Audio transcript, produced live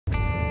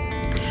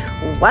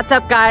What's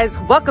up, guys?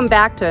 Welcome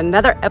back to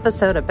another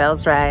episode of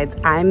Belle's Rides.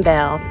 I'm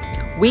Belle.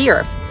 We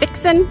are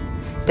fixing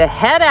to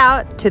head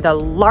out to the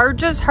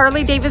largest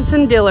Harley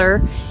Davidson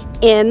dealer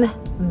in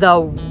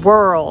the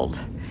world.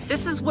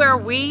 This is where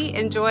we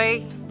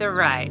enjoy the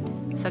ride.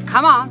 So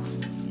come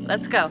on,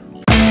 let's go.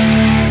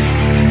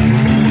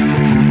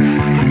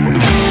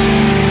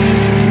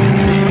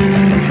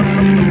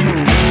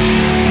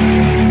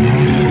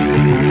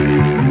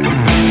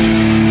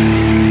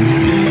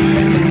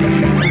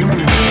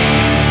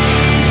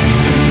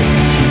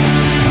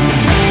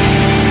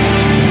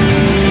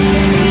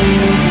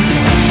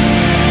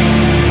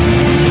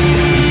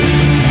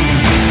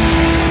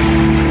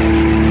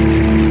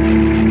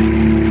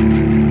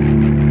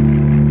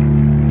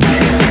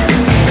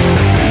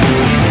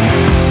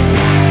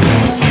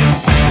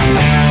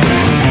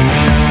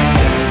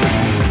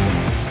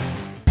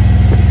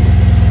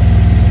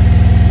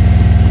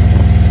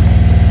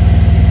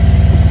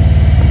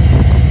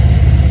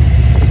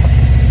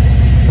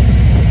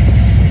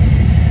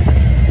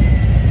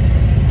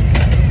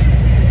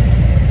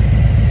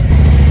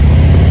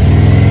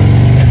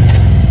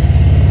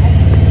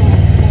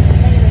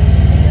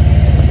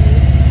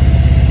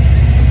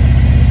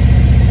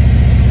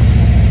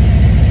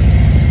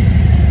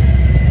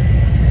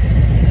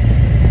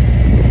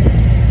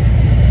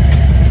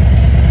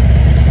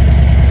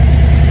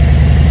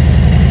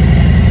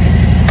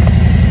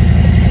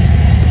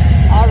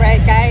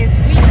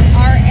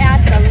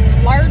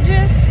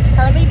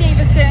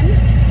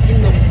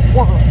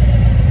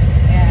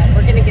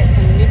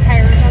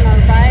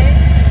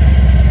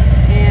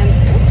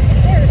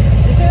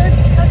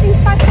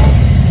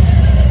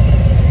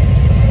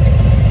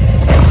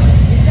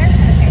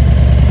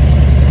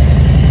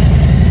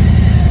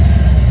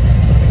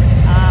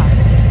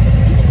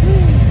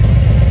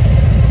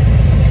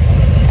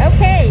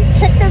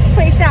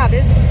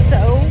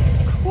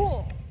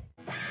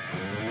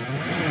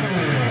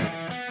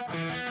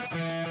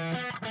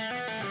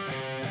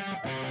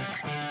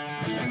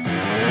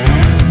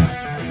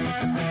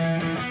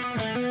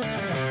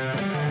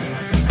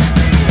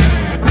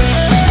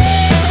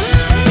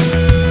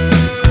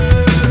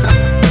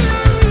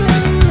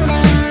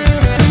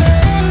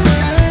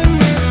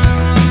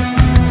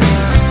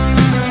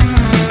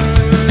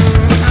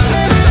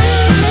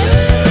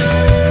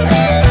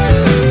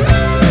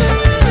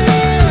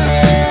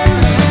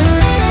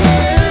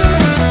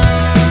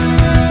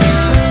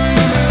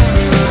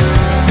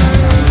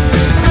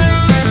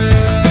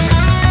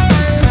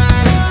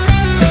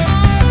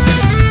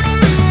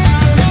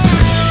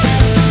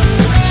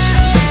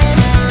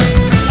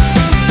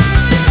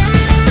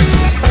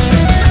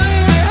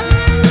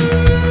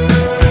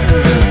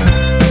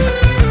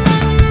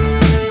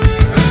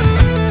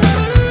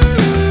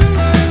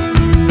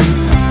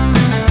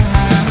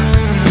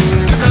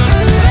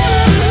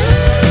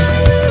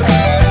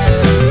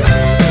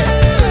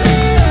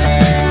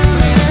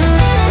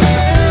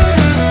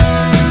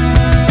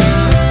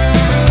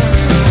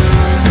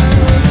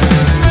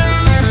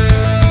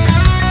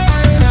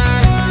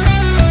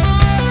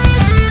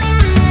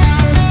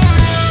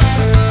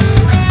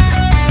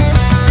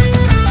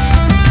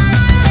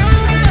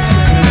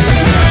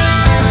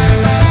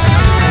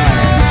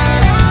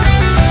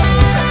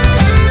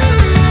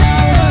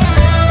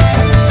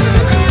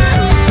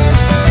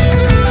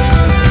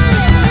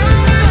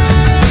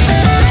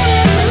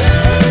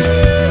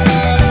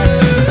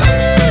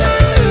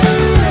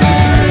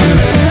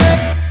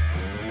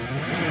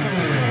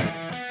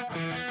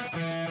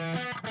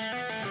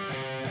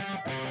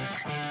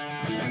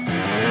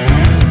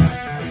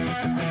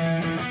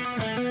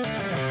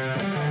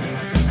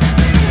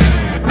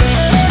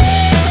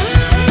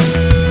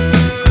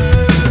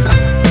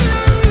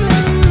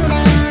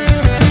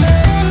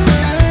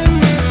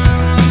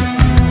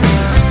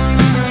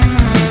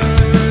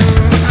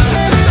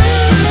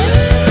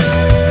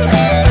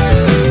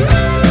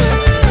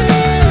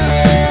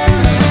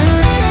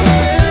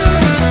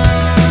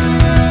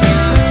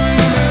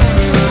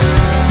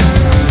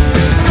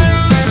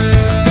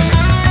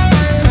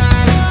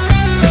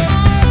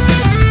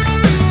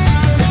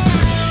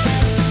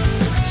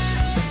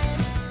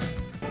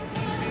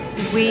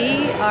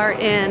 We are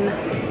in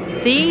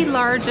the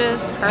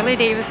largest Harley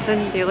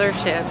Davidson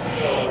dealership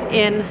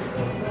in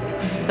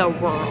the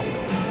world.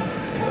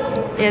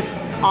 It's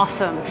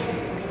awesome.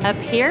 Up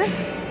here,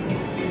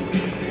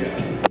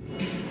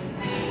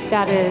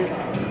 that is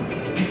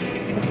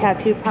a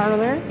tattoo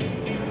parlor,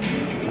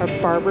 a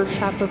barber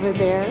shop over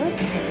there.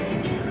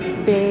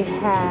 They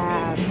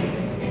have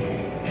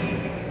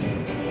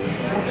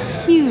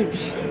a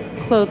huge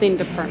clothing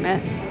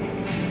department,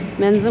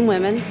 men's and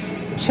women's,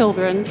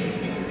 children's.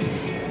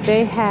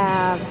 They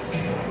have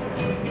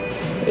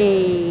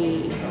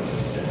a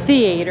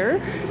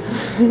theater.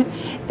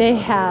 They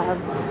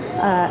have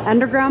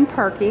underground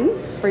parking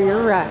for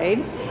your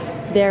ride.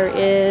 There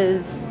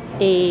is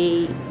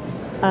a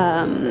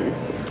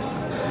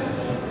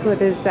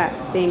what is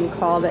that thing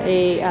called?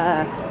 A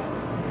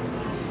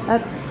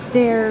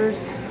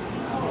upstairs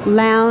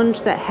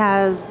lounge that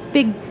has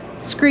big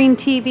screen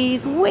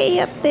TVs way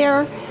up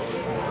there.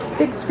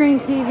 big screen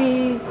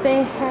TVs.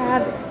 They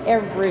had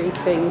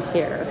everything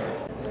here.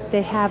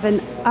 They have an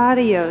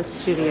audio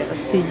studio,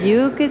 so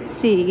you could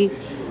see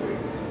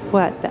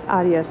what the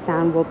audio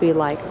sound will be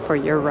like for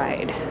your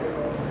ride.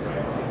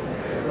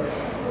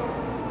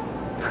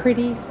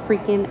 Pretty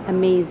freaking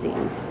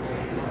amazing.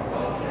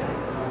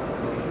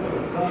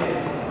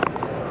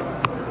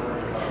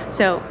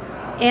 So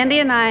Andy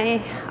and I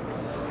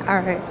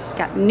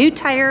got new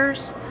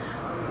tires,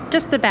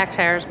 just the back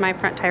tires. My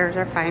front tires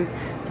are fine,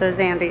 so is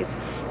Andy's,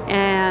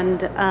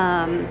 and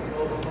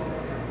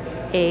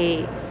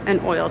an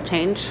oil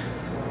change.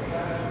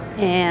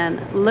 And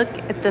look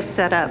at the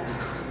setup.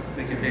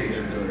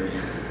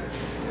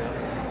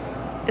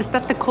 Is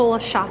that the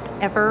coolest shop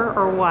ever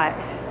or what?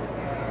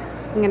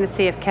 I'm gonna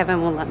see if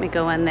Kevin will let me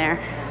go in there.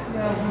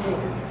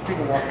 Yeah, take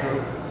a walk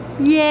through.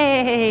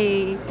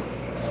 Yay!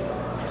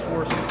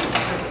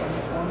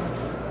 466 on this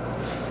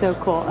one. So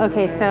cool.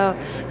 Okay, so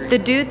the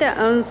dude that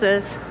owns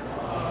this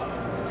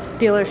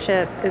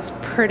dealership is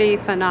pretty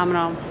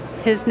phenomenal.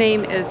 His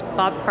name is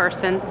Bob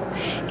Parsons.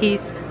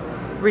 He's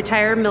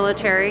retired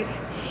military,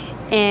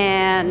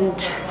 and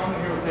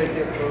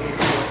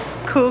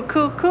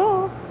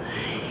cool.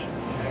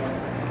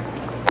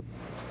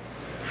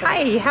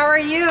 Hi, how are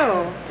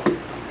you?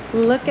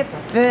 Look at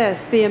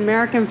this, the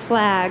American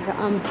flag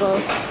on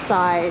both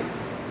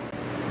sides.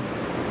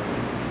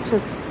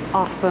 Just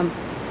awesome.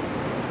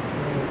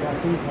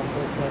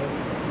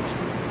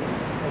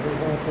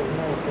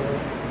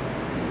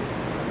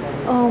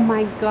 Oh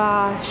my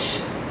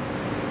gosh.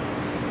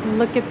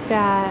 Look at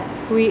that.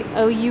 We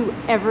owe you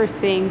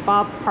everything,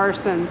 Bob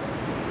Parsons.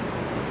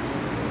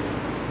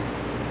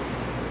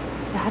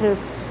 That is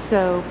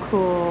so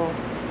cool.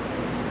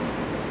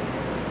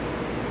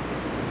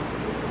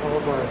 All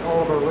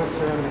of our lifts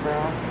are in the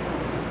ground.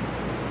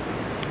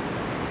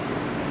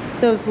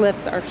 Those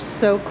lifts are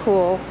so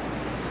cool.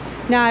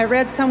 Now I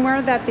read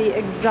somewhere that the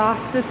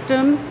exhaust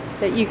system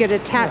that you get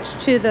attached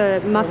to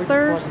the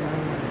mufflers.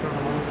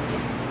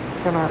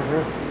 Come out of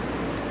here.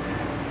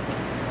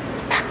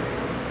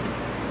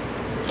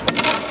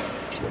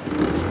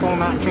 Just pull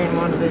them out and chain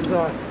one to the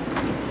exhaust.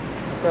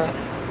 Like that.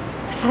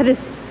 That is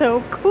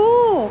so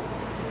cool.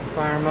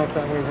 Fire them up,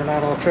 that way we're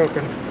not all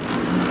choking.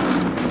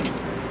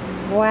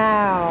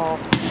 Wow.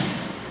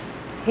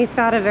 He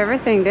thought of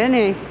everything, didn't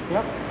he?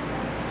 Yep.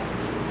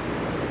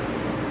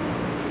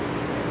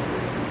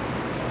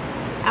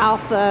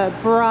 Alpha,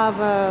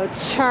 Bravo,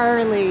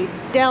 Charlie,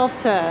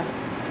 Delta.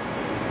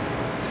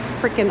 It's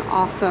freaking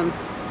awesome.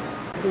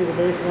 See the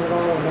basement at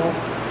all or no?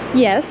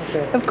 Yes,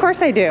 Okay. of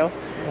course I do.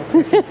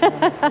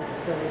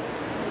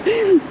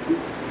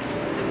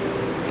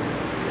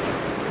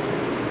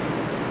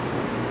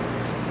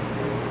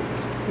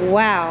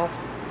 Wow.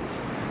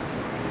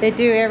 They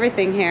do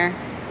everything here.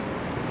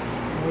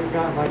 We've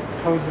got like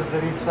hoses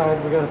at each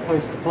side. We got a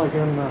place to plug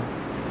in the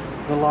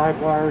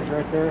live wires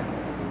right there.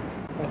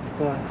 That's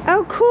the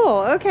Oh, cool.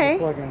 Okay.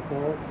 plug-in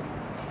for it.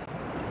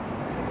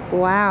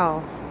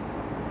 Wow.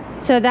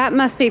 So that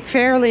must be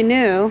fairly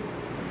new,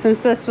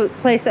 since this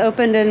place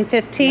opened in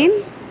 15?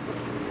 Yes.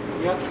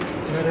 Yep,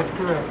 that is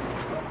correct.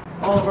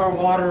 All of our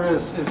water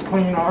is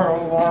clean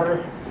RO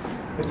water.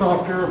 It's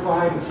all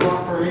purified and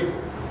slot-free.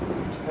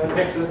 That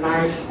makes it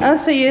nice. Oh,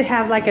 so you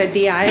have like a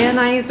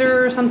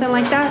deionizer or something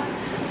like that?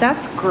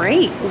 That's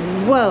great.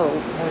 Whoa. I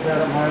got it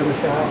at my other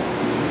shop.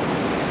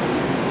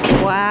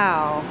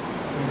 Wow.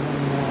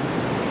 And then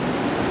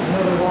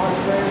another wash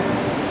bay.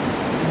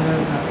 And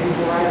then a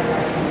rider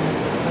action.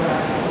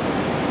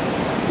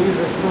 These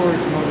are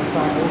storage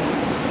motorcycles.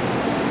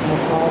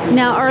 Almost all these.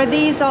 Now, are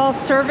these all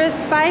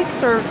service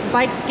bikes or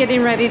bikes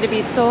getting ready to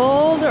be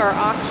sold or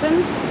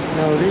auctioned?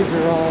 No, these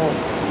are all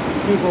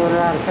people that are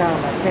out of town,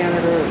 like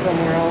Canada or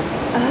somewhere else.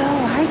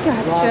 Oh, I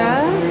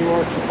gotcha. New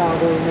York,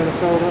 Chicago,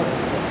 Minnesota.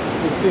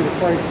 You can see the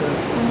plates there.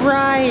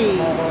 Right,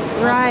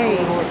 right.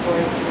 Illinois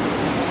plates.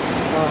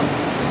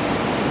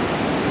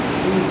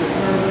 These are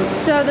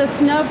service. So the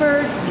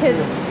snowbirds could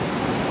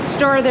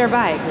store their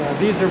bikes. Yeah,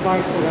 these are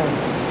bikes that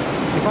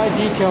if I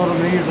detailed them,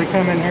 they usually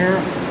come in here.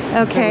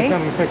 Okay.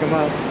 Come and pick them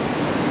up.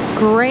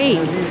 Great.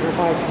 And these are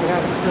bikes we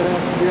haven't set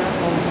up yet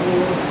on the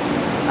floor.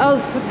 Oh,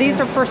 so these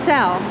are for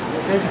sale.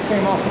 They just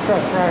came off the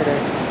truck Friday.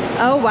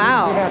 Oh, We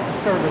wow. have to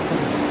service them.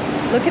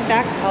 Look at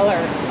that color.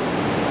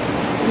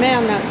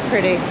 Man, that's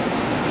pretty.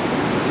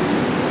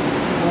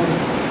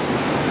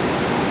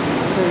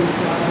 So you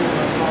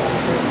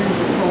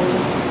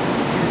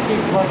just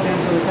keep plugged in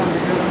until they come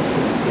together.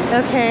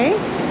 Okay.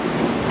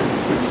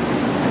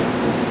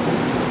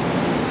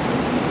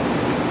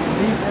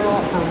 These are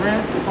all for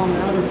rent on the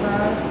other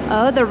side.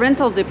 Oh, the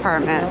rental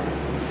department.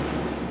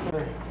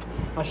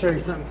 I'll show you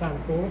something kind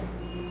of cool.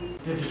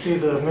 Did you see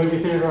the movie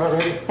theater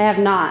already? I have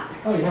not.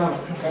 Oh, you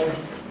haven't? Okay.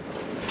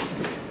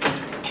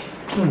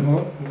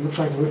 Well, it looks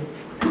like we...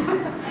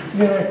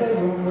 Yeah, like I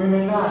said, we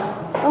may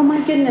not. Oh my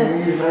We goodness.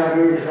 usually have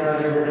movies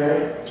around every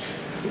day.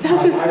 I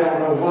don't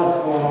know what's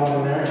going on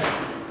in there.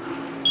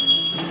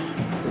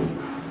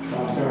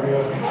 Oh, it's already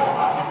open.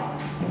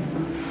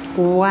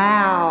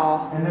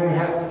 Wow. And then we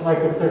have, like,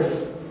 if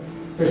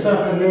there's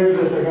something new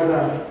that they're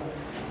gonna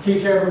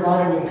teach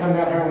everybody. We can come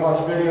down here and watch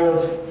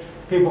videos.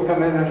 People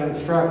come in and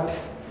instruct,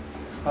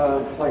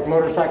 like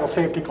motorcycle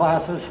safety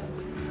classes.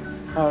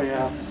 Oh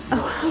yeah. Oh,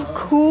 how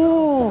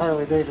cool. It's the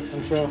Harley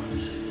Davidson show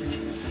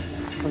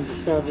from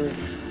Discovery.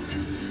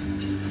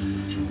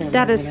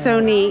 That is so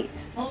neat.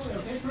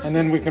 And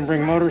then we can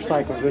bring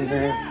motorcycles in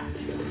here,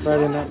 right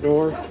in that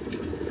door,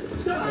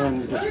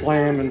 and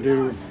display them and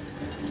do,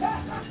 you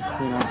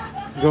know,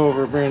 go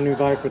over a brand new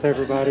bike with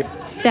everybody.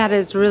 That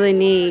is really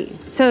neat.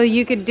 So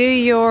you could do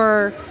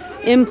your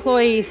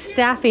employee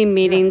staffing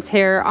meetings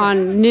here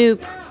on new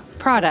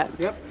product.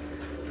 Yep.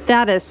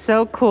 That is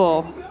so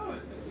cool.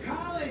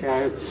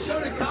 Yeah,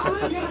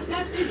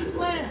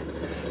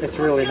 it's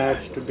really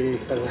nice to be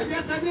at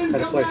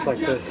a place like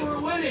this.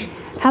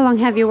 How long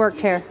have you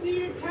worked here?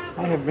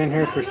 I have been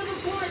here for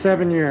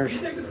 7 years.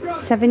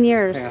 7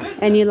 years. Yeah.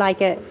 And you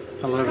like it?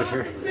 I love it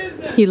here.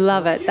 You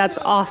love it. That's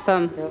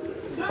awesome. Yep.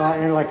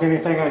 And like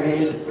anything I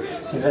need,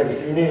 he's like,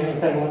 if you need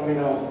anything, let me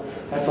know.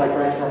 That's like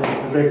right from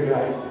the big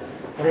guy.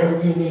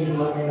 Whatever you need,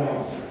 let me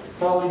know.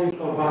 So all we do is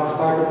box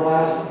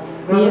fiberglass.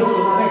 No, this was, I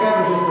think that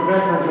was just a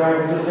veteran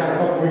drive we just had a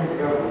couple weeks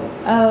ago.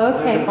 Oh,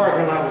 okay. The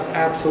parking lot was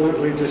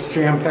absolutely just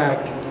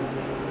jam-packed.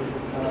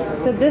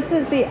 So this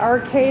is the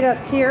arcade up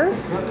here?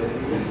 Yep.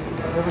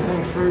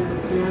 Everything's free for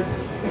the kids.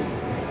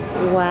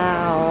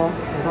 Wow.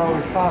 There's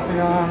always coffee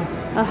on.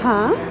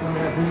 Uh-huh. We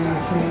have vending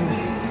machines.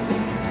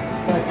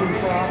 Tattoo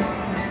shop.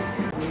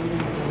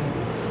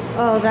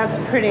 Oh, that's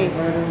pretty.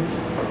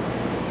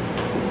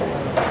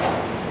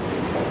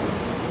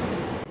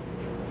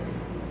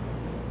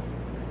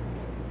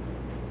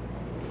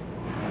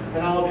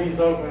 And all these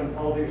open,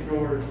 all these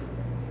doors.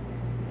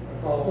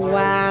 That's all wired.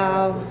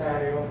 Wow.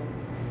 Patio.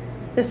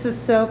 This is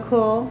so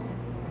cool.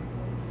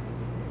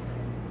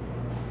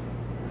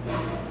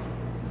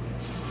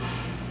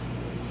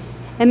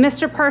 And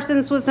Mr.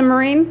 Parsons was a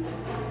Marine?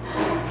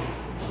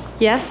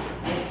 Yes?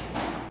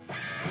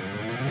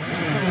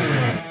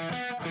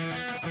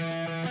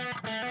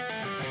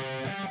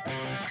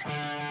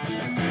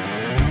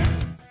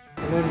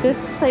 This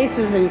place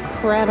is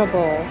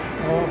incredible.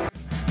 Oh.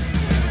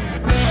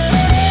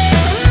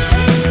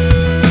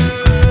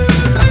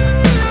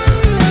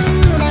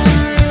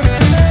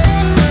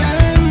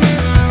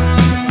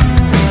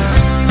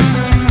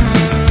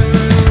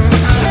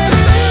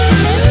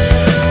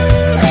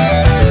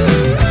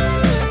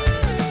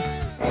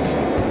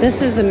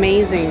 This is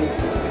amazing.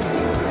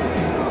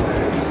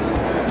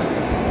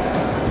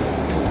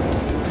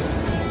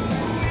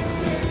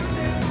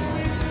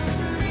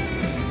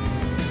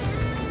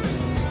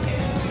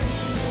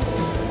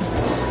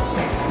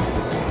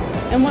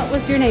 And what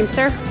was your name,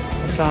 sir?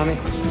 Tommy.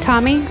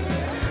 Tommy.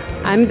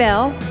 I'm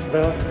Belle.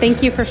 Belle.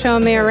 Thank you for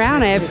showing me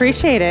around. I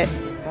appreciate it.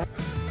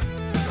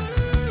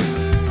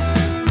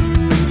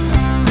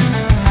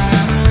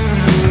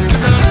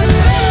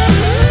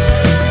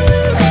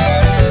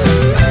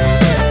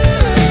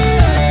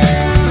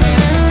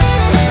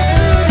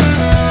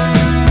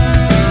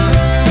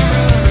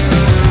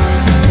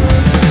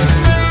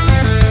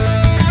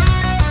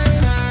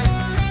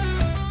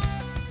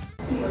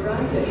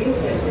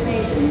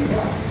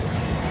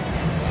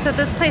 So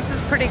this place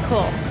is pretty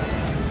cool.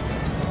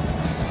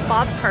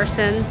 Bob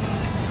Parsons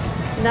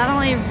not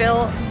only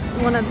built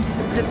one of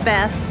the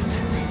best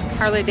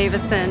Harley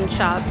Davidson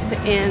shops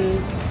in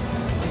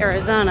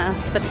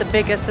Arizona, but the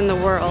biggest in the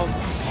world.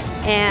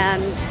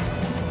 And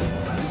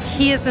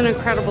he is an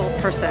incredible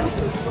person.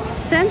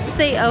 Since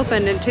they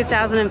opened in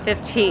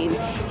 2015,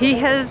 he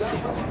has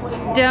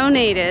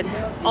donated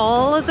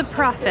all of the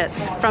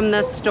profits from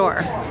the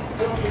store.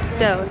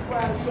 So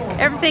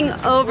everything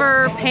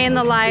over paying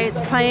the lights,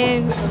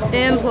 paying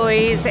the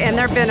employees and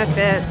their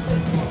benefits,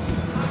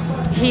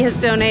 he has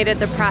donated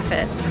the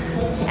profits,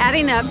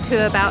 adding up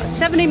to about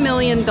 $70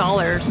 million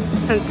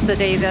since the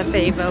day that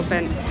they've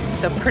opened.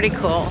 So pretty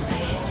cool.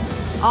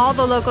 All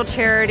the local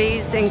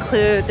charities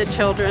include the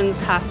Children's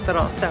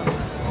Hospital, so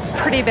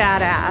pretty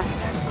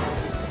badass.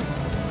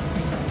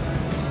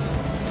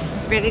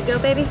 Ready to go,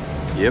 baby?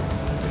 Yep.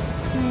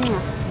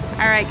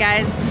 All right,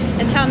 guys,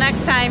 until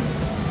next time,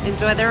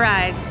 enjoy the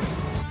ride.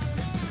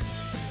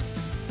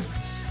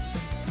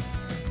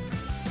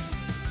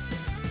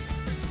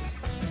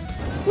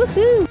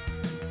 Woohoo!